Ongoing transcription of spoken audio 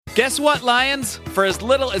Guess what, Lions? For as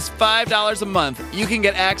little as $5 a month, you can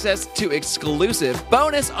get access to exclusive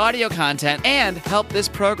bonus audio content and help this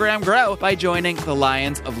program grow by joining the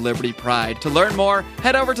Lions of Liberty Pride. To learn more,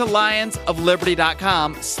 head over to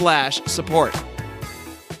lionsofliberty.com/support.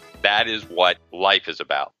 That is what life is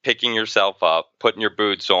about. Picking yourself up, putting your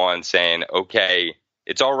boots on, saying, okay,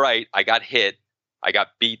 it's all right. I got hit. I got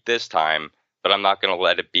beat this time, but I'm not going to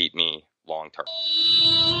let it beat me long term.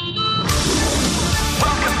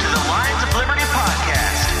 Welcome to the Lions of Liberty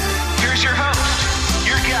podcast. Here's your host,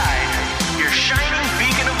 your guide, your shining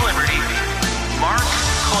beacon of liberty, Mark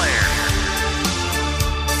Claire.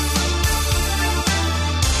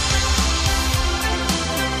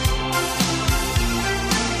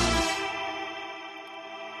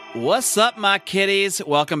 What's up, my kitties?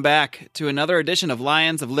 Welcome back to another edition of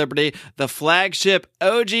Lions of Liberty, the flagship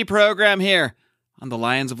OG program here on the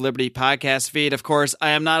Lions of Liberty podcast feed. Of course,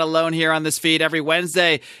 I am not alone here on this feed. Every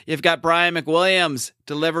Wednesday, you've got Brian McWilliams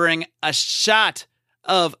delivering a shot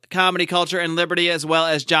of comedy, culture, and liberty, as well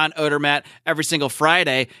as John Odermatt every single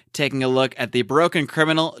Friday, taking a look at the broken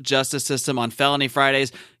criminal justice system on Felony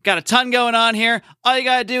Fridays. Got a ton going on here. All you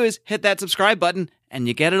gotta do is hit that subscribe button, and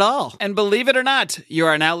you get it all. And believe it or not, you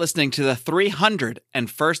are now listening to the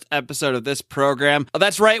 301st episode of this program. Oh,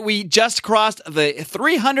 that's right, we just crossed the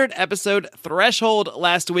 300 episode threshold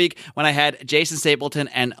last week when I had Jason Stapleton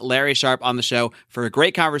and Larry Sharp on the show for a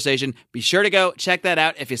great conversation. Be sure to go check that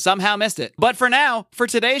out if you somehow missed it. But for now, for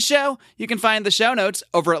today's show, you can find the show notes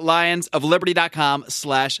over at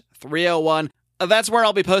lionsofliberty.com/301. That's where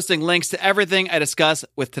I'll be posting links to everything I discuss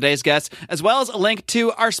with today's guests, as well as a link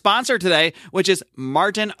to our sponsor today, which is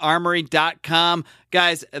martinarmory.com.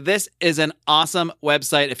 Guys, this is an awesome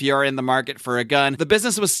website if you're in the market for a gun. The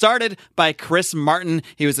business was started by Chris Martin.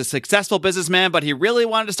 He was a successful businessman, but he really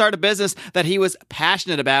wanted to start a business that he was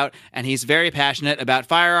passionate about, and he's very passionate about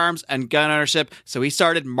firearms and gun ownership, so he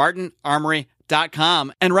started martinarmory.com.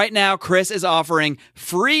 And right now, Chris is offering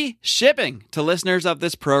free shipping to listeners of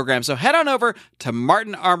this program. So head on over to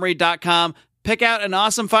martinarmory.com, pick out an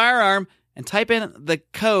awesome firearm, and type in the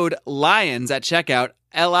code LIONS at checkout,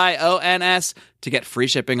 LIONS, to get free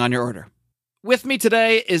shipping on your order. With me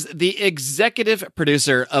today is the executive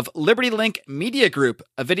producer of Liberty Link Media Group,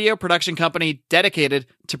 a video production company dedicated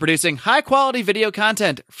to producing high-quality video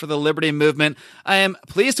content for the Liberty movement. I am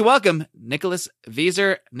pleased to welcome Nicholas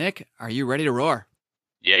Vieser. Nick, are you ready to roar?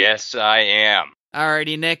 Yes, I am.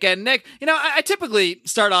 Alrighty, Nick. And Nick, I typically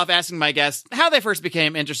start off asking my guests how they first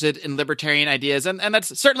became interested in libertarian ideas, and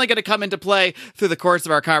that's certainly going to come into play through the course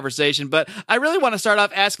of our conversation. But I really want to start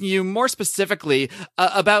off asking you more specifically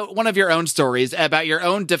about one of your own stories, about your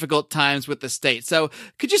own difficult times with the state. So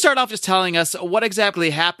could you start off just telling us what exactly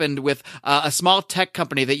happened with a small tech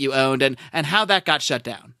company that you owned and how that got shut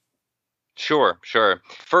down? Sure.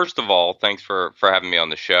 First of all, thanks for having me on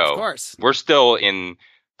the show. Of course. We're still in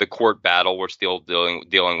the court battle. We're still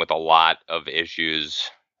dealing with a lot of issues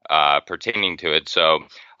pertaining to it. So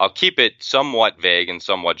I'll keep it somewhat vague and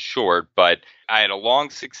somewhat short, but I had a long,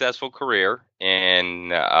 successful career in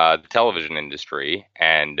the television industry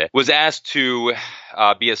and was asked to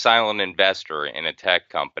be a silent investor in a tech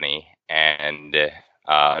company. And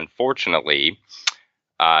unfortunately,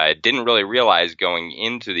 I didn't really realize going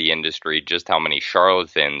into the industry just how many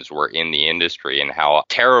charlatans were in the industry and how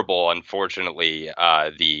terrible, unfortunately,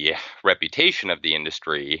 the reputation of the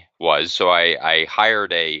industry was. So I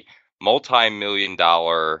hired a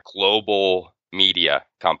multi-million-dollar global media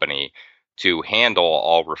company to handle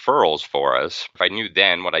all referrals for us. If I knew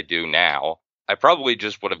then what I do now, I probably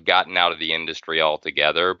just would have gotten out of the industry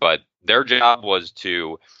altogether. But their job was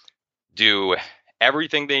to do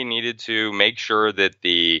everything they needed to make sure that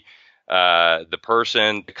the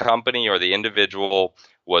person, the company, or the individual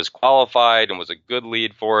was qualified and was a good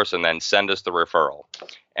lead for us, and then send us the referral.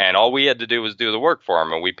 And all we had to do was do the work for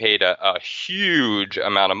them, and we paid a huge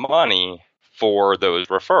amount of money for those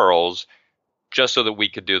referrals just so that we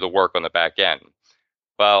could do the work on the back end.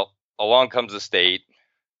 Well, along comes the state,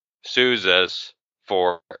 sues us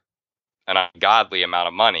for an ungodly amount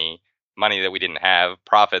of money that we didn't have,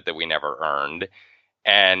 profit that we never earned,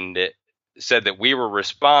 and said that we were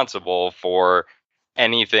responsible for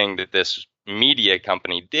anything that this media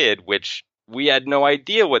company did, which we had no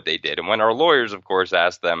idea what they did. And when our lawyers, of course,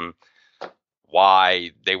 asked them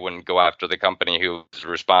why they wouldn't go after the company who was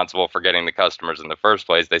responsible for getting the customers in the first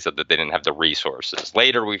place, they said that they didn't have the resources.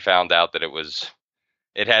 Later, we found out that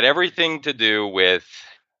it had everything to do with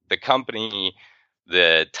the company,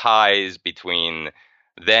 the ties between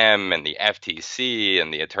them and the FTC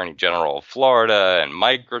and the Attorney General of Florida and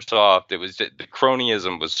Microsoft. It was the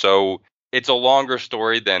cronyism was so it's a longer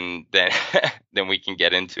story than than we can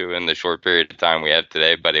get into in the short period of time we have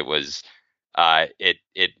today. But it was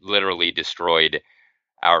it literally destroyed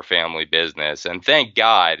our family business. And thank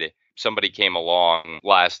God somebody came along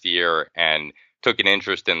last year and took an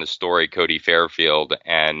interest in the story, Cody Fairfield,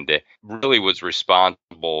 and really was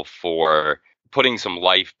responsible for putting some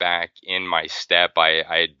life back in my step.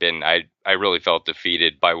 I really felt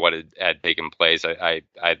defeated by what had taken place.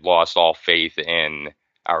 I'd lost all faith in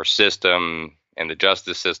our system and the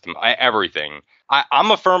justice system, everything.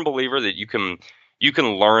 I'm a firm believer that you can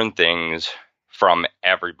learn things from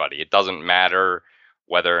everybody. It doesn't matter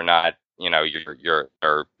whether or not you're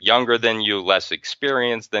younger than you, less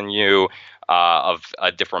experienced than you, of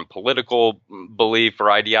a different political belief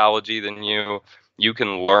or ideology than you. You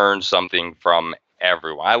can learn something from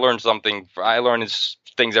everyone. I learn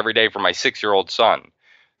things every day from my 6-year-old son.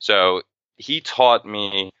 So he taught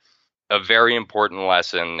me a very important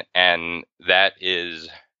lesson, and that is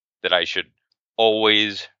that I should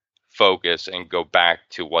always focus and go back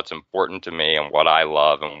to what's important to me and what I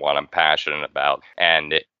love and what I'm passionate about.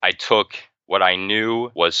 And I took what I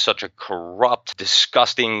knew was such a corrupt,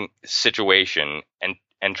 disgusting situation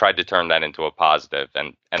and tried to turn that into a positive.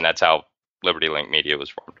 And that's how Liberty Link Media was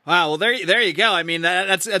formed. Wow, well, there you go. I mean,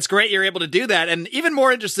 that's great you're able to do that. And even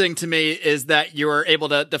more interesting to me is that you were able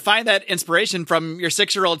to find that inspiration from your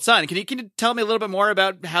 6-year-old son. Can you tell me a little bit more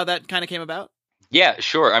about how that kind of came about? Yeah,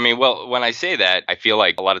 sure. I mean, well, when I say that, I feel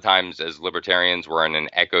like a lot of times as libertarians, we're in an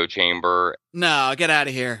echo chamber. No, get out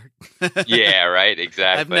of here. Yeah, right.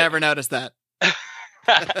 Exactly. I've never noticed that.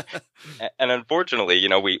 And unfortunately,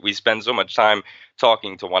 we spend so much time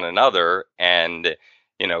talking to one another and,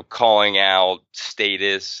 calling out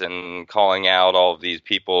statists and calling out all of these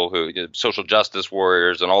people who social justice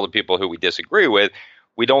warriors and all the people who we disagree with.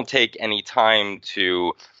 We don't take any time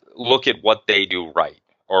to look at what they do right,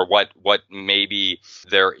 or what maybe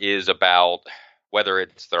there is about whether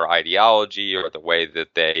it's their ideology or the way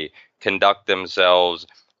that they conduct themselves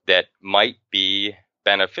that might be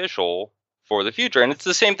beneficial for the future. And it's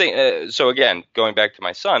the same thing. So again, going back to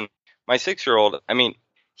my son, my 6-year-old, I mean,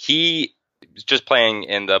 he was just playing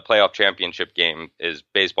in the playoff championship game, his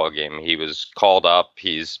baseball game. He was called up.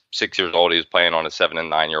 He's 6 years old. He was playing on a 7-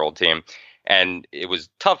 and 9-year-old team. And it was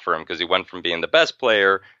tough for him because he went from being the best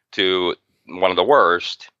player to one of the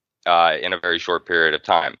worst in a very short period of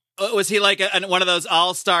time. Was he like one of those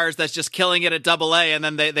all-stars that's just killing it at AA, and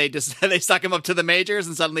then they suck him up to the majors,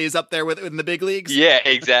 and suddenly he's up there in the big leagues? Yeah,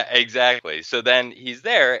 exactly. So then he's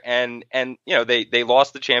there, and they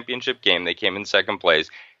lost the championship game. They came in second place,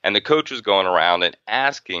 and the coach was going around and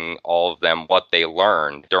asking all of them what they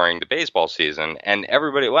learned during the baseball season. And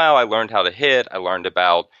everybody, wow, I learned how to hit. I learned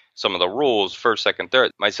about some of the rules, first, second,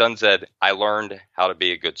 third. My son said, I learned how to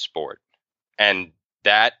be a good sport. And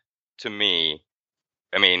that, to me,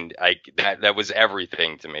 I mean, that was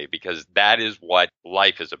everything to me, because that is what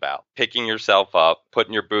life is about. Picking yourself up,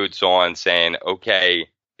 putting your boots on, saying, okay,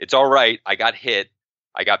 it's all right. I got hit.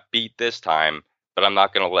 I got beat this time, but I'm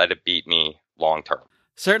not going to let it beat me long term.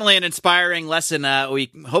 Certainly an inspiring lesson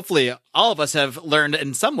we hopefully all of us have learned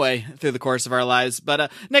in some way through the course of our lives.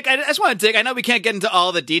 But Nick, I just want to dig. I know we can't get into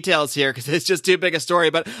all the details here because it's just too big a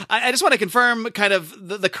story, but I just want to confirm kind of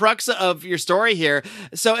the crux of your story here.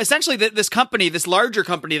 So essentially this company, this larger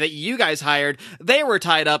company that you guys hired, they were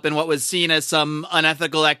tied up in what was seen as some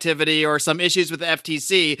unethical activity or some issues with the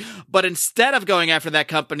FTC. But instead of going after that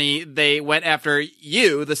company, they went after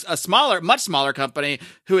you, much smaller company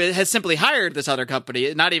who has simply hired this other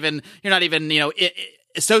company. You're not even,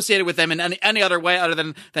 associated with them in any other way other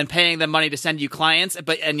than paying them money to send you clients.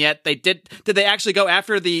 And yet did they actually go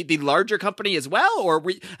after the larger company as well? Or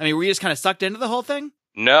were you just kind of sucked into the whole thing?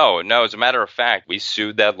 No. As a matter of fact, we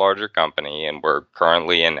sued that larger company and we're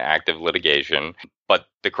currently in active litigation. But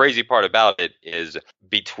the crazy part about it is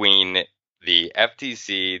between the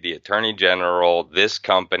FTC, the Attorney General, this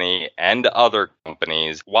company, and other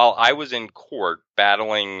companies, while I was in court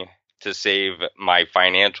battling to save my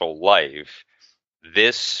financial life,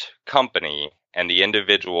 this company and the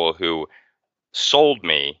individual who sold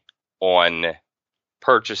me on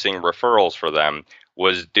purchasing referrals for them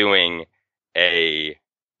was doing a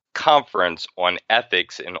conference on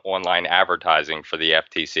ethics in online advertising for the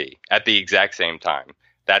FTC at the exact same time.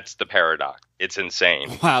 That's the paradox. It's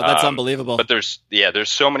insane. Wow, that's unbelievable. But there's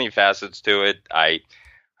so many facets to it. I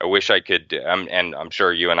wish I could, and I'm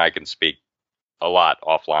sure you and I can speak a lot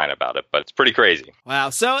offline about it, but it's pretty crazy. Wow.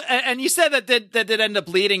 So, and you said that did end up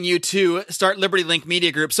leading you to start Liberty Link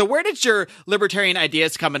Media Group. So where did your libertarian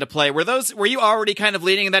ideas come into play? Were you already kind of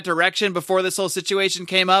leaning in that direction before this whole situation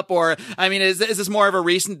came up? Or, I mean, is this more of a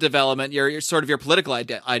recent development, your sort of your political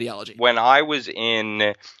ideology? When I was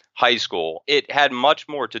in high school, it had much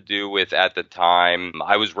more to do with, at the time,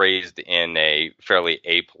 I was raised in a fairly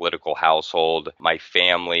apolitical household. My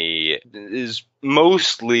family is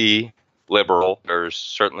mostly liberal. There's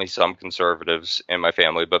certainly some conservatives in my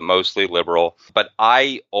family, but mostly liberal. But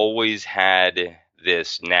I always had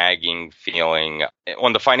this nagging feeling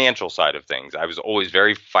on the financial side of things. I was always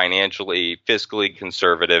very fiscally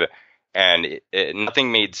conservative. And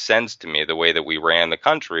nothing made sense to me the way that we ran the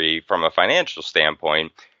country from a financial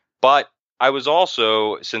standpoint. But I was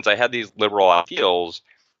also, since I had these liberal ideals,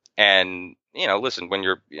 and, listen, when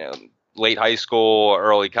you're late high school,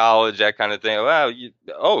 early college, that kind of thing,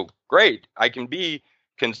 well, great, I can be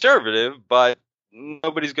conservative, but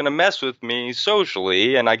nobody's going to mess with me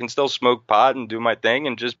socially, and I can still smoke pot and do my thing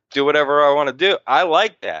and just do whatever I want to do. I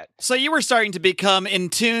like that. So you were starting to become in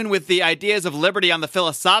tune with the ideas of liberty on the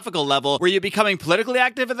philosophical level. Were you becoming politically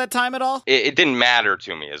active at that time at all? It didn't matter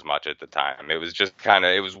to me as much at the time. It was just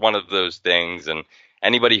it was one of those things. And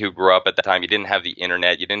anybody who grew up at that time, you didn't have the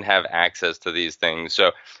internet, you didn't have access to these things.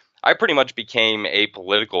 So I pretty much became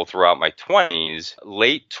apolitical throughout my 20s,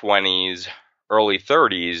 late 20s, early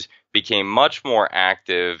 30s, became much more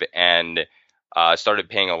active and started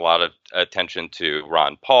paying a lot of attention to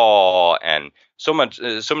Ron Paul and so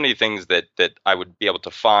many things that I would be able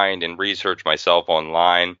to find and research myself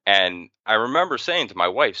online. And I remember saying to my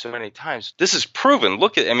wife so many times, "This is proven.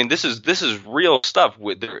 This is real stuff.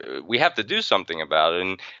 We have to do something about it."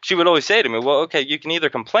 And she would always say to me, "Well, okay, you can either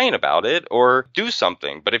complain about it or do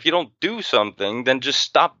something. But if you don't do something, then just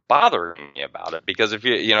stop bothering me about it. Because if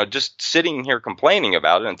you just sitting here complaining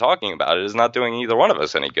about it and talking about it is not doing either one of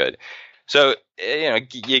us any good." So,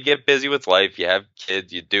 you get busy with life, you have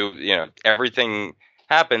kids, you do, everything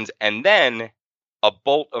happens. And then a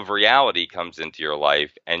bolt of reality comes into your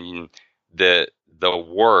life, and the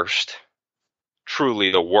worst,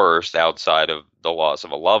 truly the worst outside of the loss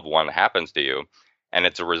of a loved one happens to you. And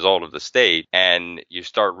it's a result of the state, and you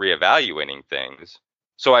start reevaluating things.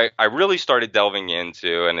 So I really started delving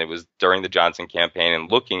into, and it was during the Johnson campaign,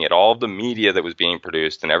 and looking at all of the media that was being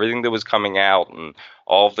produced and everything that was coming out and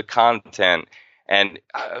all of the content. And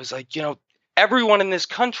I was like, everyone in this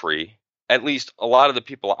country, at least a lot of the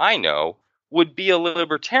people I know, would be a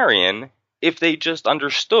libertarian if they just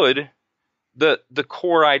understood the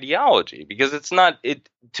core ideology, because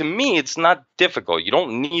to me it's not difficult. You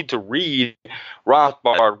don't need to read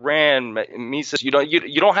Rothbard, Rand, Mises. You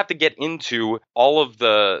don't have to get into all of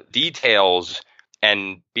the details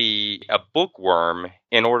and be a bookworm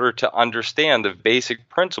in order to understand the basic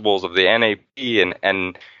principles of the NAP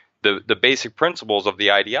and the basic principles of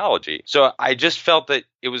the ideology. So I just felt that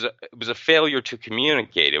it was a failure to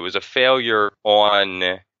communicate. It was a failure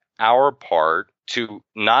on our part to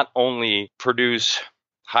not only produce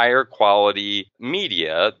higher quality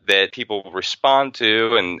media that people respond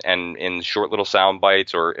to and in short little sound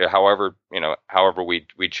bites, or however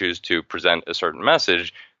we choose to present a certain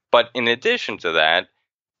message, but in addition to that,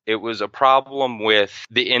 it was a problem with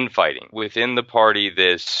the infighting within the party.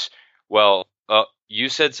 You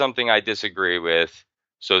said something I disagree with,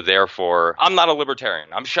 so therefore I'm not a libertarian.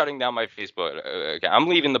 I'm shutting down my Facebook. Okay, I'm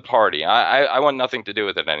leaving the party. I want nothing to do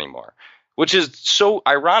with it anymore. Which is so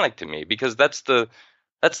ironic to me, because that's the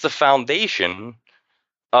foundation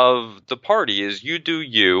of the party is you do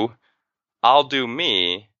you, I'll do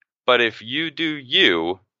me, but if you do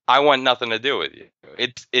you, I want nothing to do with you.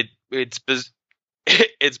 It's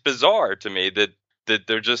bizarre to me that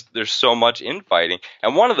there's so much infighting.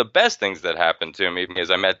 And one of the best things that happened to me is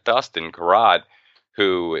I met Dustin Karat,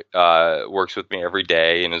 who works with me every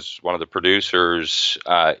day and is one of the producers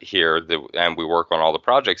here, and we work on all the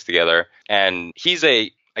projects together. And he's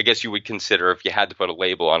I guess you would consider, if you had to put a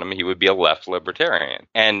label on him, he would be a left libertarian.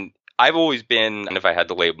 And I've always been, and if I had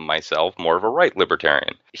to label myself, more of a right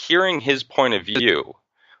libertarian. Hearing his point of view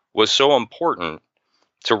was so important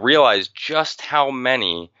to realize just how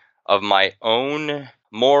many of my own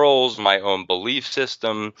morals, my own belief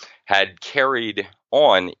system had carried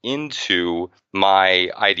on into my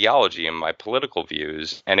ideology and my political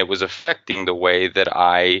views, and it was affecting the way that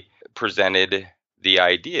I presented the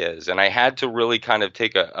ideas. And I had to really kind of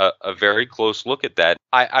take a very close look at that.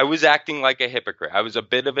 I was acting like a hypocrite. I was a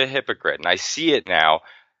bit of a hypocrite, and I see it now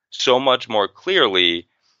so much more clearly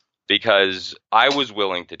because I was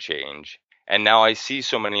willing to change. And now I see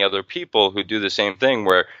so many other people who do the same thing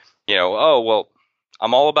where,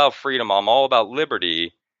 I'm all about freedom. I'm all about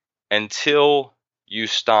liberty until you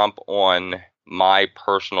stomp on my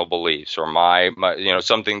personal beliefs or my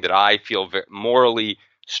something that I feel morally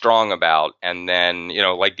strong about, and then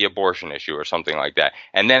like the abortion issue or something like that,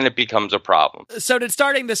 and then it becomes a problem. So did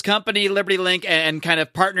starting this company Liberty Link and kind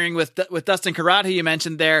of partnering with Dustin Carrott, who you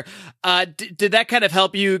mentioned there, did that kind of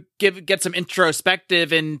help you get some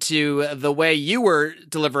introspective into the way you were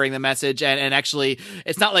delivering the message, and actually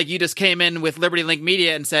it's not like you just came in with Liberty Link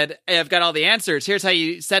Media and said, hey, I've got all the answers, here's how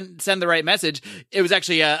you send the right message. It was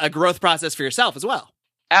actually a growth process for yourself as well.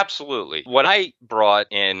 Absolutely. What I brought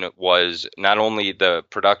in was not only the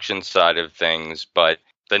production side of things, but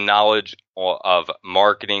the knowledge of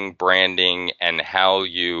marketing, branding, and how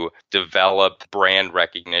you develop brand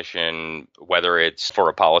recognition, whether it's for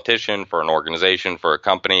a politician, for an organization, for a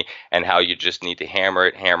company, and how you just need to hammer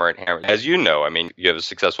it. As you know, I mean, you have a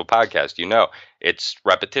successful podcast, it's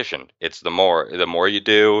repetition. It's the more you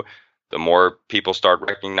do, the more people start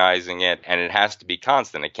recognizing it, and it has to be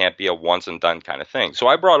constant. It can't be a once and done kind of thing. So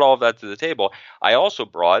I brought all of that to the table. I also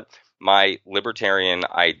brought my libertarian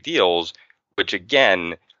ideals, which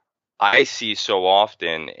again, I see so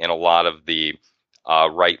often in a lot of the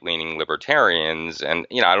right-leaning libertarians, and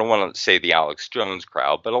I don't want to say the Alex Jones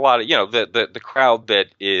crowd, but a lot of the crowd that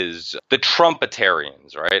is the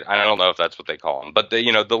Trumpetarians, right? I don't know if that's what they call them, but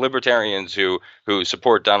the libertarians who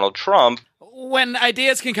support Donald Trump. When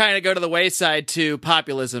ideas can kind of go to the wayside to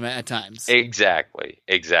populism at times. Exactly.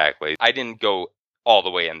 I didn't go all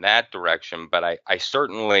the way in that direction, but I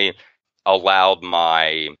certainly allowed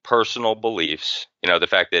my personal beliefs, the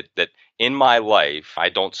fact that in my life, I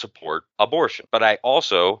don't support abortion, but I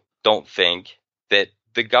also don't think that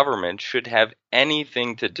the government should have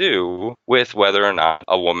anything to do with whether or not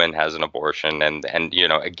a woman has an abortion. And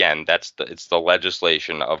again, it's the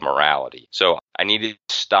legislation of morality. So I needed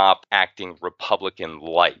to stop acting Republican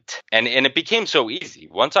light. And it became so easy.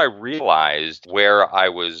 Once I realized where I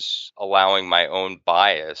was allowing my own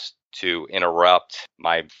bias to interrupt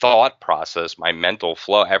my thought process, my mental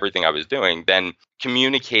flow, everything I was doing, then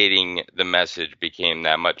communicating the message became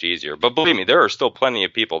that much easier. But believe me, there are still plenty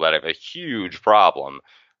of people that have a huge problem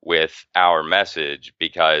with our message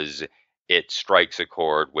because it strikes a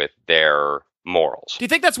chord with their morals. Do you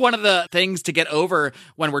think that's one of the things to get over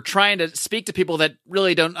when we're trying to speak to people that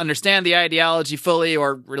really don't understand the ideology fully,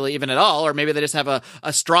 or really even at all, or maybe they just have a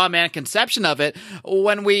straw man conception of it,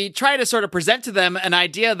 when we try to sort of present to them an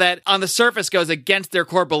idea that on the surface goes against their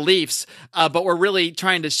core beliefs, but we're really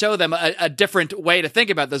trying to show them a different way to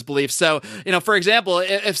think about those beliefs. So, for example,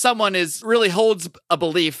 if someone really holds a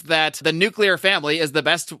belief that the nuclear family is the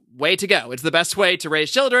best way to go, it's the best way to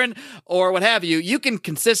raise children, or what have you, you can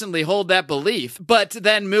consistently hold that belief, but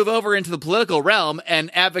then move over into the political realm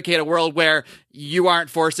and advocate a world where you aren't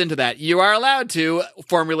forced into that. You are allowed to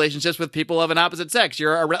form relationships with people of an opposite sex.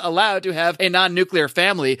 You're allowed to have a non-nuclear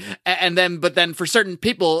family. But then for certain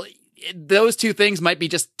people, those two things might be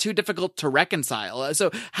just too difficult to reconcile. So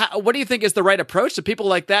what do you think is the right approach to people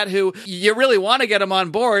like that, who you really want to get them on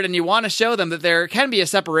board and you want to show them that there can be a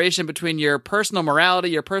separation between your personal morality,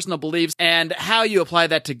 your personal beliefs, and how you apply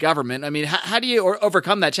that to government? I mean, how do you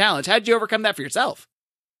overcome that challenge? How did you overcome that for yourself?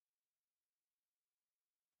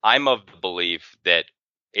 I'm of the belief that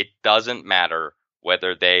it doesn't matter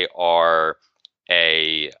whether they are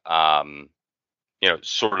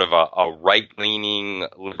sort of a right-leaning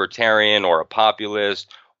libertarian or a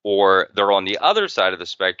populist, or they're on the other side of the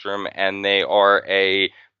spectrum and they are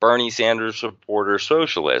a Bernie Sanders supporter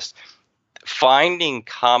socialist. Finding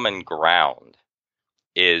common ground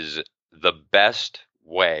is the best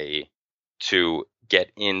way to get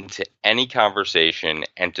into any conversation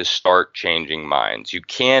and to start changing minds. You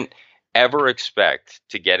can't ever expect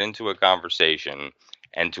to get into a conversation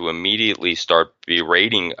and to immediately start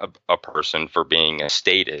berating a person for being a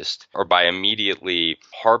statist, or by immediately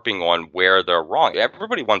harping on where they're wrong.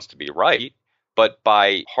 Everybody wants to be right, but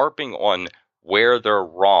by harping on where they're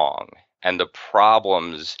wrong and the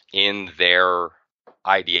problems in their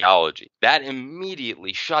ideology, that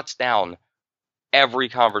immediately shuts down every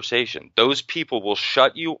conversation. Those people will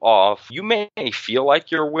shut you off. You may feel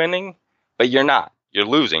like you're winning, but you're not. You're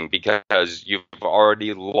losing because you've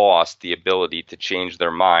already lost the ability to change their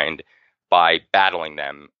mind by battling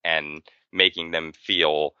them and making them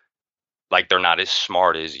feel like they're not as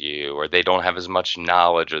smart as you, or they don't have as much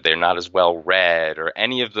knowledge, or they're not as well read, or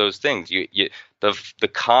any of those things. The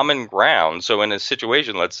common ground. So in a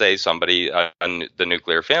situation, let's say somebody, the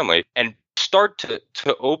nuclear family, and start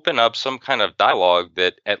to open up some kind of dialogue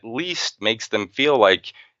that at least makes them feel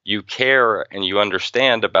like you care and you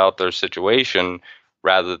understand about their situation,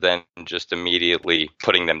 rather than just immediately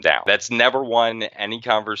putting them down. That's never won any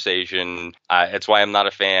conversation. It's why I'm not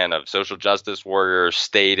a fan of social justice warrior,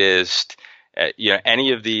 statist,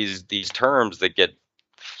 any of these terms that get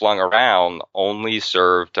flung around only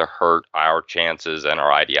serve to hurt our chances and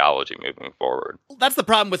our ideology moving forward. That's the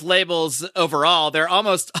problem with labels overall. They're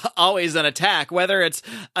almost always an attack, whether it's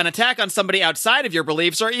an attack on somebody outside of your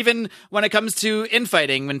beliefs or even when it comes to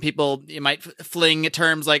infighting, when you might fling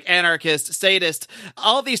terms like anarchist, sadist.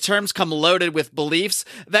 All of these terms come loaded with beliefs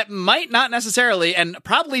that might not necessarily, and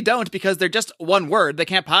probably don't because they're just one word. They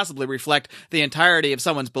can't possibly reflect the entirety of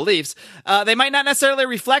someone's beliefs. They might not necessarily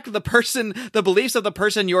reflect the beliefs of the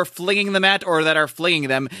person you're flinging them at or that are flinging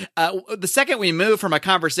them. The second we move from a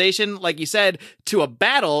conversation, like you said, to a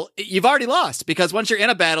battle, you've already lost, because once you're in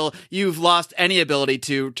a battle, you've lost any ability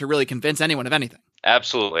to really convince anyone of anything.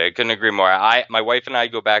 Absolutely. I couldn't agree more. My wife and I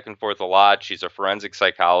go back and forth a lot. She's a forensic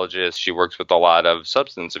psychologist. She works with a lot of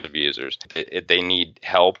substance abusers. They need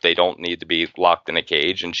help. They don't need to be locked in a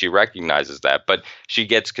cage, and she recognizes that. But she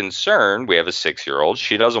gets concerned. We have a 6-year-old.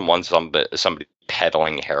 She doesn't want somebody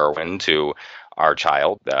peddling heroin to our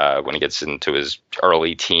child when he gets into his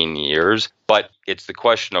early teen years. But it's the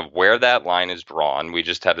question of where that line is drawn. We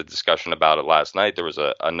just had a discussion about it last night. There was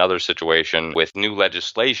another situation with new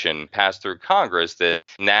legislation passed through Congress that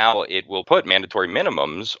now it will put mandatory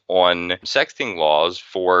minimums on sexting laws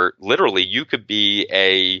for literally you could be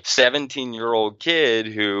a 17-year-old kid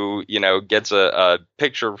who, gets a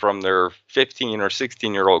picture from their 15 or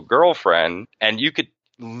 16-year-old girlfriend, and you could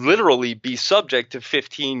literally be subject to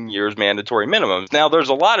 15 years mandatory minimums. Now, there's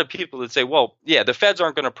a lot of people that say, well, yeah, the feds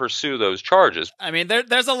aren't going to pursue those charges. I mean,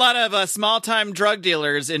 there's a lot of small-time drug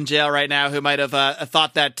dealers in jail right now who might have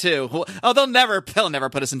thought that too. Oh, they'll never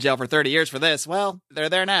put us in jail for 30 years for this. Well, they're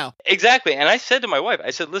there now. Exactly. And I said to my wife,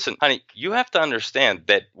 I said, listen, honey, you have to understand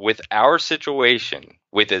that with our situation,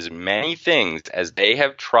 with as many things as they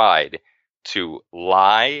have tried to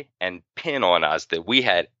lie and pin on us that we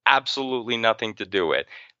had absolutely nothing to do with,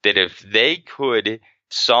 that if they could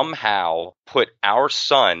somehow put our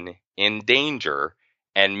son in danger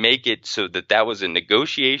and make it so that was a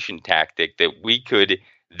negotiation tactic, that we could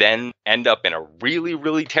then end up in a really,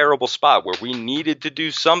 really terrible spot where we needed to do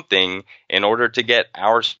something in order to get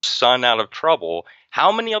our son out of trouble.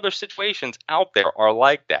 How many other situations out there are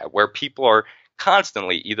like that, where people are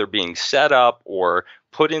constantly either being set up or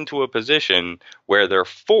put into a position where they're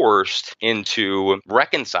forced into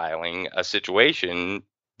reconciling a situation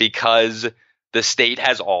because the state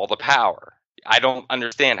has all the power? I don't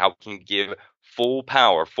understand how we can give full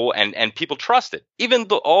power, and people trust it. Even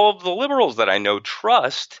all of the liberals that I know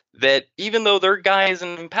trust that even though their guy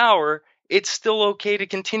isn't in power, it's still okay to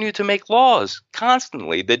continue to make laws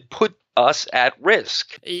constantly that put us at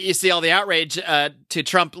risk. You see all the outrage to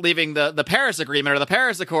Trump leaving the Paris Agreement or the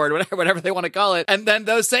Paris Accord, whatever they want to call it. And then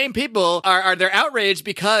those same people are they're outraged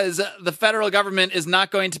because the federal government is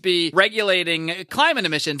not going to be regulating climate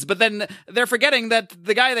emissions. But then they're forgetting that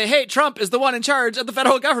the guy they hate, Trump, is the one in charge of the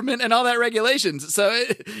federal government and all that regulations. So,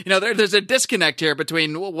 there's a disconnect here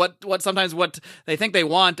between what they think they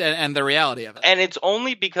want and the reality of it. And it's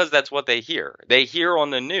only because that's what they hear. They hear on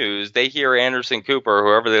the news, they hear Anderson Cooper, or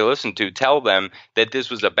whoever they listen to, tell them that this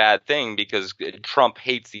was a bad thing because Trump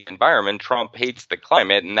hates the environment, Trump hates the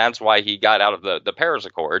climate, and that's why he got out of the Paris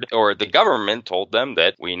Accord. Or the government told them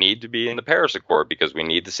that we need to be in the Paris Accord because we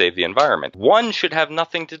need to save the environment. One should have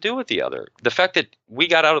nothing to do with the other. The fact that we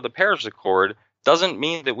got out of the Paris Accord doesn't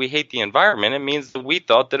mean that we hate the environment. It means that we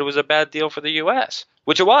thought that it was a bad deal for the U.S.,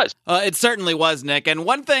 which it was. It certainly was, Nick. And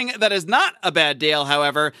one thing that is not a bad deal,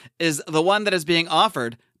 however, is the one that is being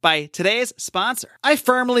offered by today's sponsor. I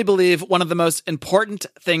firmly believe one of the most important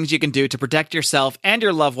things you can do to protect yourself and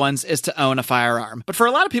your loved ones is to own a firearm. But for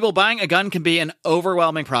a lot of people, buying a gun can be an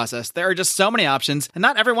overwhelming process. There are just so many options, and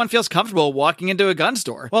not everyone feels comfortable walking into a gun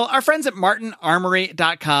store. Well, our friends at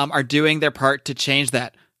MartinArmory.com are doing their part to change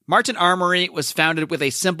that. Martin Armory was founded with a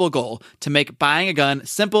simple goal: to make buying a gun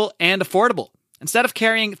simple and affordable. Instead of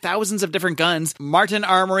carrying thousands of different guns,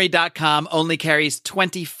 MartinArmory.com only carries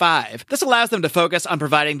 25. This allows them to focus on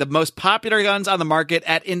providing the most popular guns on the market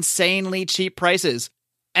at insanely cheap prices.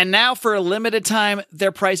 And now, for a limited time,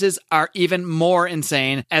 their prices are even more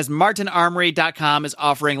insane, as MartinArmory.com is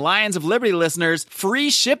offering Lions of Liberty listeners free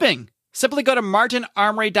shipping. Simply go to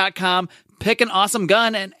MartinArmory.com, pick an awesome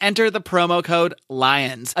gun, and enter the promo code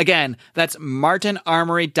LIONS. Again, that's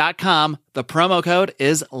MartinArmory.com. The promo code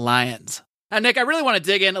is LIONS. Nick, I really want to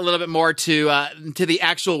dig in a little bit more to the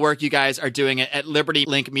actual work you guys are doing at Liberty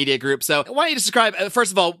Link Media Group. So why don't you describe,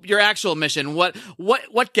 first of all, your actual mission?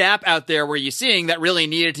 What gap out there were you seeing that really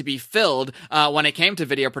needed to be filled when it came to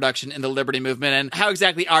video production in the Liberty movement? And how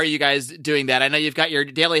exactly are you guys doing that? I know you've got your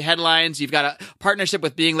daily headlines. You've got a partnership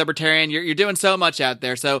with Being Libertarian. You're doing so much out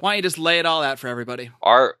there. So why don't you just lay it all out for everybody?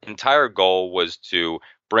 Our entire goal was to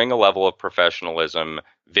bring a level of professionalism,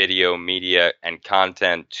 video, media, and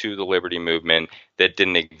content to the Liberty movement that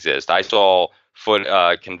didn't exist. I saw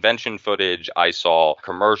convention footage. I saw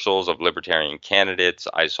commercials of libertarian candidates.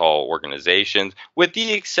 I saw organizations, with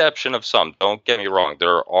the exception of some. Don't get me wrong.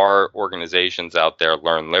 There are organizations out there.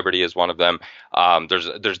 Learn Liberty is one of them.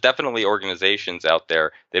 There's definitely organizations out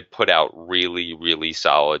there that put out really, really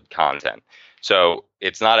solid content. So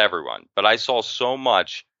it's not everyone, but I saw so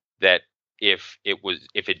much that if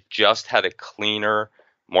it just had a cleaner,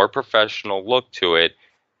 more professional look to it,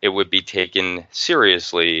 it would be taken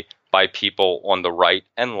seriously by people on the right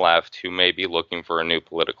and left who may be looking for a new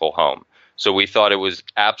political home. So we thought it was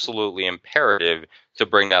absolutely imperative to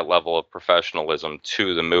bring that level of professionalism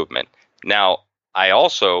to the movement. Now, I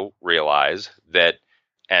also realize that,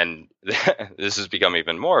 and this has become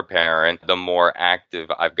even more apparent, the more active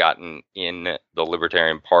I've gotten in the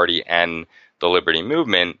Libertarian Party and the Liberty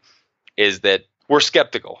movement, is that we're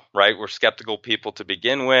skeptical, right? We're skeptical people to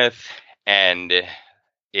begin with, and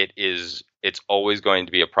it's always going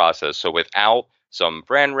to be a process. So without some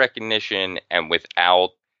brand recognition and without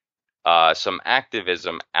some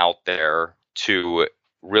activism out there to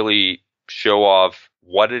really show off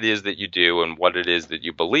what it is that you do and what it is that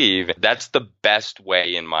you believe, that's the best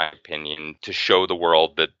way, in my opinion, to show the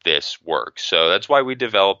world that this works. So that's why we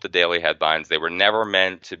developed the daily headlines. They were never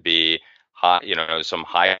meant to be some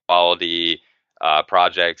high quality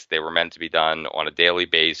projects. They were meant to be done on a daily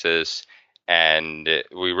basis. And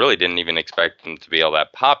we really didn't even expect them to be all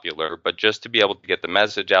that popular, but just to be able to get the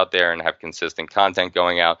message out there and have consistent content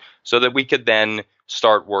going out so that we could then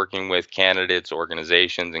start working with candidates,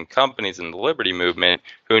 organizations, and companies in the Liberty movement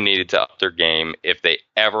who needed to up their game if they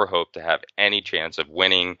ever hoped to have any chance of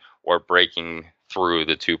winning or breaking through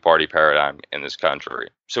the two-party paradigm in this country.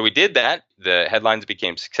 So we did that. The headlines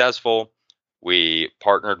became successful. We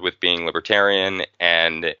partnered with Being Libertarian,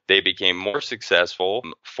 and they became more successful.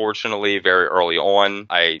 Fortunately, very early on,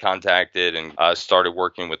 I contacted and started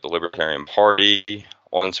working with the Libertarian Party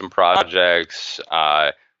on some projects,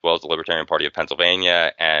 as well as the Libertarian Party of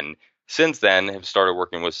Pennsylvania. And since then, have started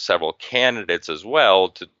working with several candidates as well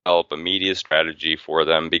to develop a media strategy for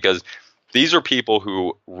them, because these are people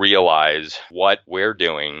who realize what we're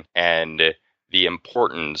doing and the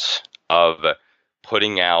importance of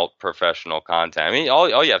putting out professional content. I mean,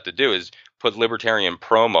 all you have to do is put libertarian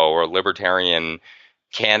promo or libertarian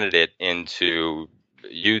candidate into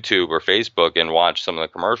YouTube or Facebook and watch some of the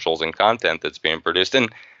commercials and content that's being produced.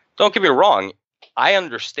 And don't get me wrong, I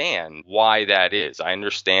understand why that is. I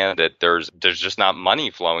understand that there's just not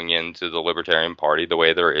money flowing into the Libertarian Party the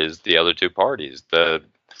way there is the other two parties. The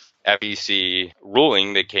FEC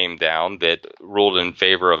ruling that came down that ruled in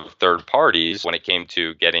favor of third parties when it came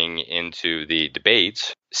to getting into the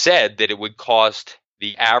debates said that it would cost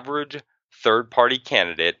the average third party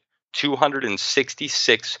candidate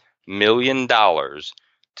 $266 million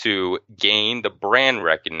to gain the brand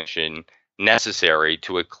recognition necessary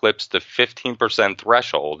to eclipse the 15%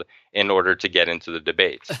 threshold in order to get into the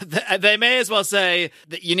debates. They may as well say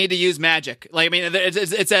that you need to use magic. Like, I mean,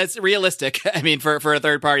 it's as realistic, I mean, for a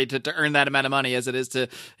third party to earn that amount of money as it is to,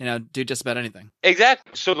 do just about anything.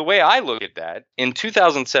 Exactly. So the way I look at that, in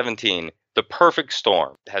 2017, the perfect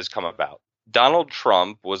storm has come about. Donald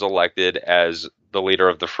Trump was elected as the leader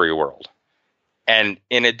of the free world. And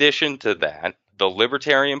in addition to that, the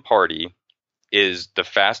Libertarian Party is the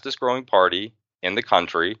fastest growing party in the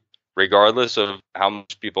country, regardless of how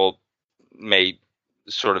much people may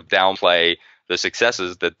sort of downplay the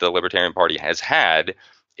successes that the Libertarian Party has had.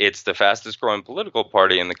 It's the fastest growing political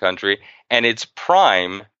party in the country, and it's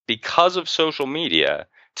prime because of social media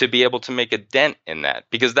to be able to make a dent in that,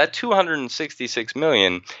 because that 266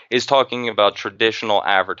 million is talking about traditional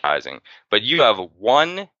advertising. But you have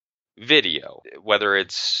one video, whether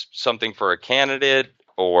it's something for a candidate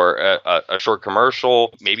or a short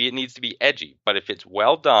commercial, maybe it needs to be edgy. But if it's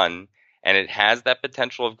well done and it has that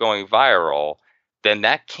potential of going viral, then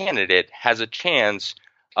that candidate has a chance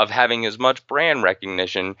of having as much brand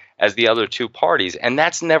recognition as the other two parties. And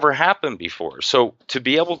that's never happened before. So to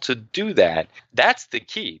be able to do that, that's the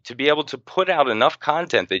key, to be able to put out enough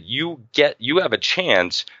content that you have a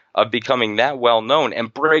chance of becoming that well known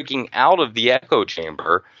and breaking out of the echo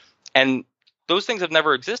chamber. And those things have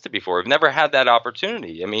never existed before. We've never had that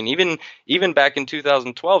opportunity. I mean, even back in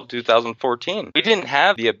 2012, 2014, we didn't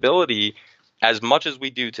have the ability as much as we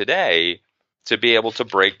do today to be able to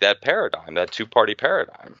break that paradigm, that two-party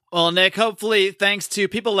paradigm. Well, Nick, hopefully thanks to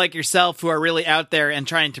people like yourself who are really out there and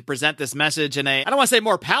trying to present this message in I don't want to say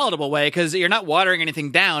more palatable way, because you're not watering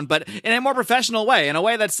anything down, but in a more professional way, in a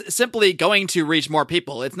way that's simply going to reach more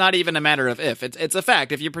people. It's not even a matter of if. It's a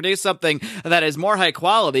fact. If you produce something that is more high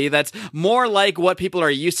quality, that's more like what people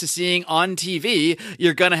are used to seeing on TV,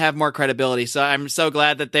 you're going to have more credibility. So I'm so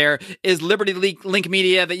glad that there is Liberty Link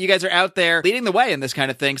Media, that you guys are out there leading the way in this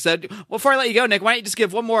kind of thing. So before I let you go, Nick, why don't you just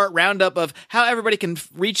give one more roundup of how everybody can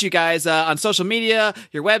reach you guys on social media,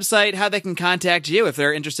 your website, how they can contact you if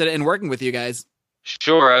they're interested in working with you guys?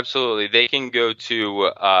 Sure, absolutely. They can go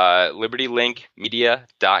to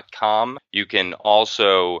libertylinkmedia.com. You can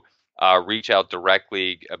also reach out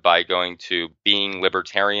directly by going to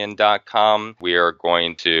beinglibertarian.com. We are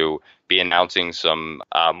going to be announcing some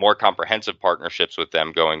more comprehensive partnerships with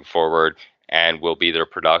them going forward, and we'll be their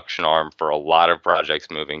production arm for a lot of projects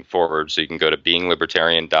moving forward. So you can go to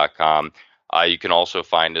beinglibertarian.com. You can also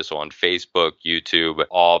find us on Facebook, YouTube,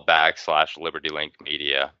 all /Liberty Link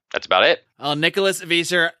Media. That's about it. Well, Nicholas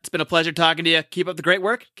Wieser, it's been a pleasure talking to you. Keep up the great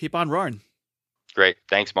work. Keep on roaring. Great.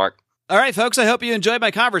 Thanks, Mark. All right, folks, I hope you enjoyed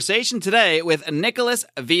my conversation today with Nicholas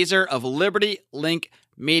Wieser of Liberty Link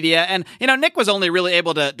Media. And, Nick was only really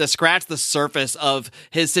able to scratch the surface of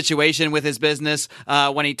his situation with his business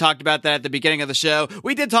when he talked about that at the beginning of the show.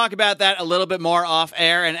 We did talk about that a little bit more off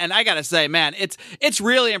air. And I got to say, man, it's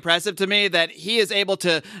really impressive to me that he is able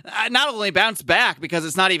to not only bounce back because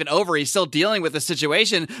it's not even over, he's still dealing with the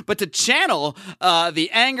situation, but to channel the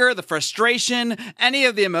anger, the frustration, any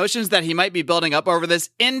of the emotions that he might be building up over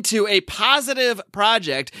this into a positive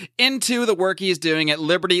project, into the work he's doing at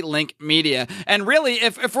Liberty Link Media. And really,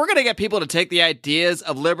 if we're going to get people to take the ideas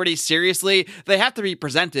of liberty seriously, they have to be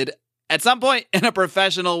presented at some point in a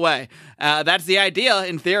professional way. That's the idea,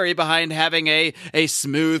 in theory, behind having a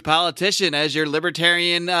smooth politician as your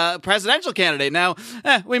libertarian presidential candidate. Now,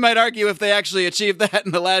 we might argue if they actually achieved that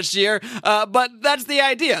in the last year, but that's the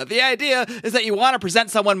idea. The idea is that you want to present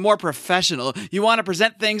someone more professional. You want to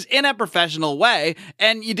present things in a professional way,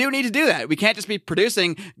 and you do need to do that. We can't just be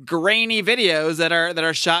producing grainy videos that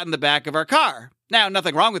are shot in the back of our car. Now,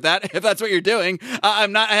 nothing wrong with that if that's what you're doing. I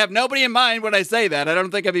have nobody in mind when I say that. I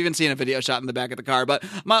don't think I've even seen a video shot in the back of the car. But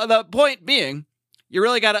the point being, you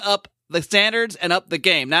really got to up the standards and up the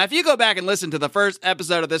game. Now, if you go back and listen to the first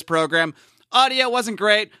episode of this program, audio wasn't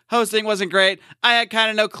great, hosting wasn't great, I had kind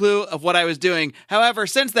of no clue of what I was doing. However,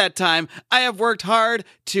 since that time, I have worked hard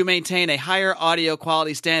to maintain a higher audio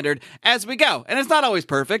quality standard as we go. And it's not always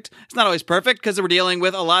perfect. It's not always perfect because we're dealing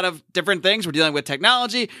with a lot of different things. We're dealing with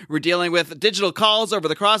technology, we're dealing with digital calls over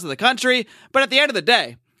the cross of the country. But at the end of the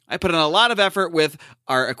day, I put in a lot of effort with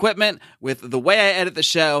our equipment, with the way I edit the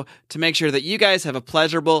show, to make sure that you guys have a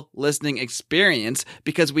pleasurable listening experience,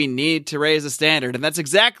 because we need to raise the standard. And that's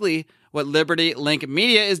exactly what Liberty Link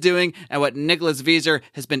Media is doing, and what Nicholas Wieser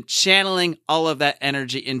has been channeling all of that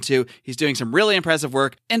energy into. He's doing some really impressive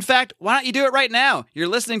work. In fact, why don't you do it right now? You're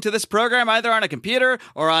listening to this program either on a computer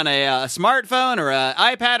or on a smartphone or an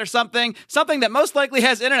iPad or something that most likely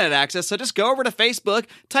has internet access. So just go over to Facebook,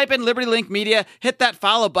 type in Liberty Link Media, hit that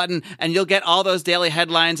follow button, and you'll get all those daily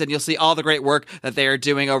headlines, and you'll see all the great work that they are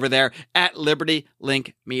doing over there at Liberty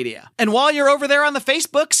Link Media. And while you're over there on the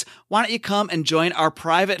Facebooks, why don't you come and join our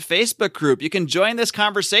private Facebook group? You can join this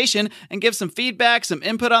conversation and give some feedback, some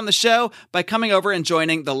input on the show by coming over and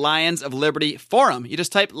joining the Lions of Liberty Forum. You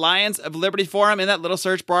just type Lions of Liberty Forum in that little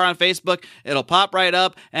search bar on Facebook. It'll pop right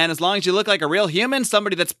up. And as long as you look like a real human,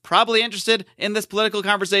 somebody that's probably interested in this political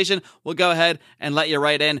conversation, we'll go ahead and let you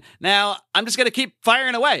right in. Now, I'm just going to keep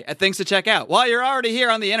firing away at things to check out. While you're already here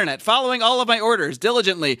on the internet, following all of my orders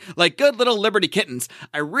diligently, like good little Liberty kittens,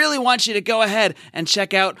 I really want you to go ahead and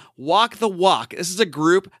check out Walk the Walk. This is a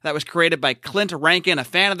group that was created by Clint Rankin, a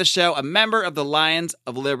fan of the show, a member of the Lions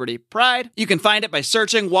of Liberty Pride. You can find it by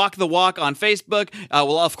searching Walk the Walk on Facebook.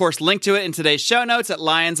 We'll, of course, link to it in today's show notes at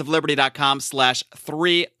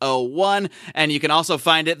lionsofliberty.com/301. And you can also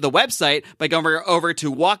find it, the website, by going over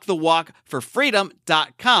to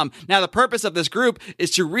walkthewalkforfreedom.com. Now, the purpose of this group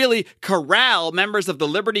is to really corral members of the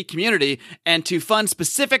Liberty community and to fund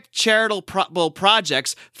specific charitable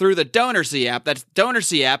projects through the DonorSee app. That's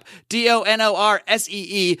DonorSee app,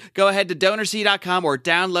 DonorSee. Go go ahead to DonorSee.com or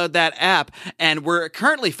download that app. And we're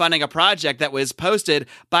currently funding a project that was posted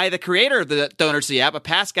by the creator of the DonorSee app, a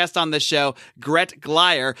past guest on this show, Gret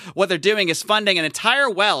Glyer. What they're doing is funding an entire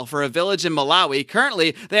well for a village in Malawi.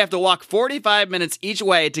 Currently, they have to walk 45 minutes each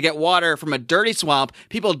way to get water from a dirty swamp.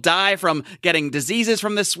 People die from getting diseases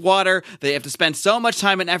from this water. They have to spend so much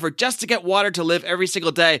time and effort just to get water to live every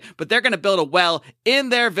single day. But they're going to build a well in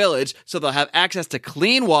their village so they'll have access to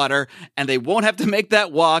clean water and they won't have to make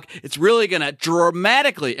that walk. It's really going to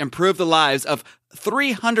dramatically improve the lives of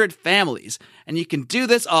 300 families. And you can do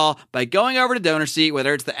this all by going over to DonorSee,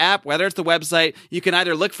 whether it's the app, whether it's the website. You can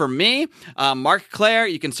either look for me, Mark Claire.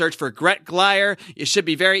 You can search for Gret Glyer. It should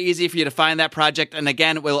be very easy for you to find that project. And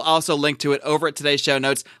again, we'll also link to it over at today's show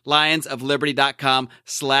notes,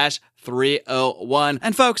 lionsofliberty.com/301.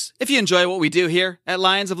 And folks, if you enjoy what we do here at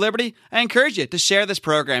Lions of Liberty, I encourage you to share this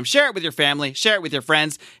program. Share it with your family. Share it with your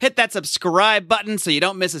friends. Hit that subscribe button so you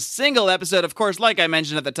don't miss a single episode. Of course, like I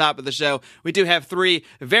mentioned at the top of the show, we do have 3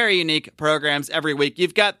 very unique programs every week.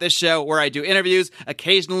 You've got this show where I do interviews,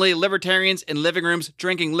 occasionally libertarians in living rooms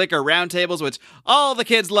drinking liquor roundtables, which all the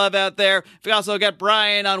kids love out there. We also got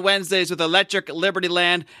Brian on Wednesdays with Electric Liberty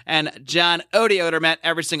Land and John Odermatt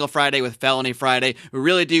every single Friday with Felony Friday. We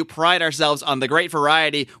really do pride ourselves on the great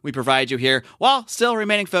variety we provide you here while still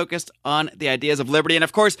remaining focused on the ideas of liberty. And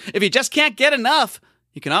of course, if you just can't get enough,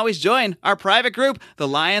 you can always join our private group, the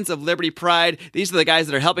Lions of Liberty Pride. These are the guys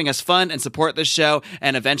that are helping us fund and support this show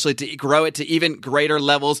and eventually to grow it to even greater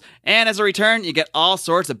levels. And as a return, you get all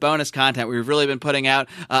sorts of bonus content. We've really been putting out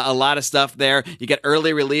a lot of stuff there. You get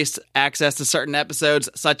early release access to certain episodes,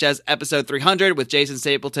 such as episode 300 with Jason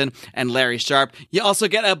Stapleton and Larry Sharp. You also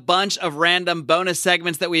get a bunch of random bonus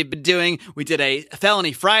segments that we've been doing. We did a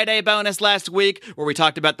Felony Friday bonus last week where we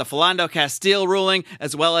talked about the Philando Castile ruling,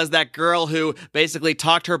 as well as that girl who basically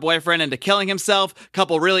talked her boyfriend into killing himself.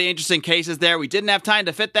 Couple really interesting cases there. We didn't have time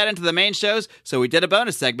to fit that into the main shows, so we did a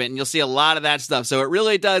bonus segment, and you'll see a lot of that stuff. So it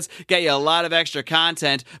really does get you a lot of extra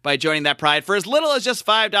content by joining that Pride for as little as just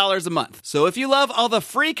 $5 a month. So if you love all the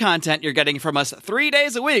free content you're getting from us 3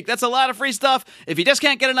 days a week, that's a lot of free stuff. If you just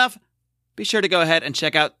can't get enough, be sure to go ahead and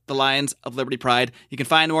check out the Lions of Liberty Pride. You can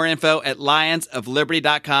find more info at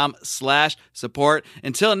lionsofliberty.com/support.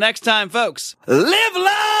 Until next time, folks, live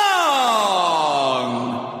long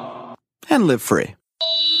and live free.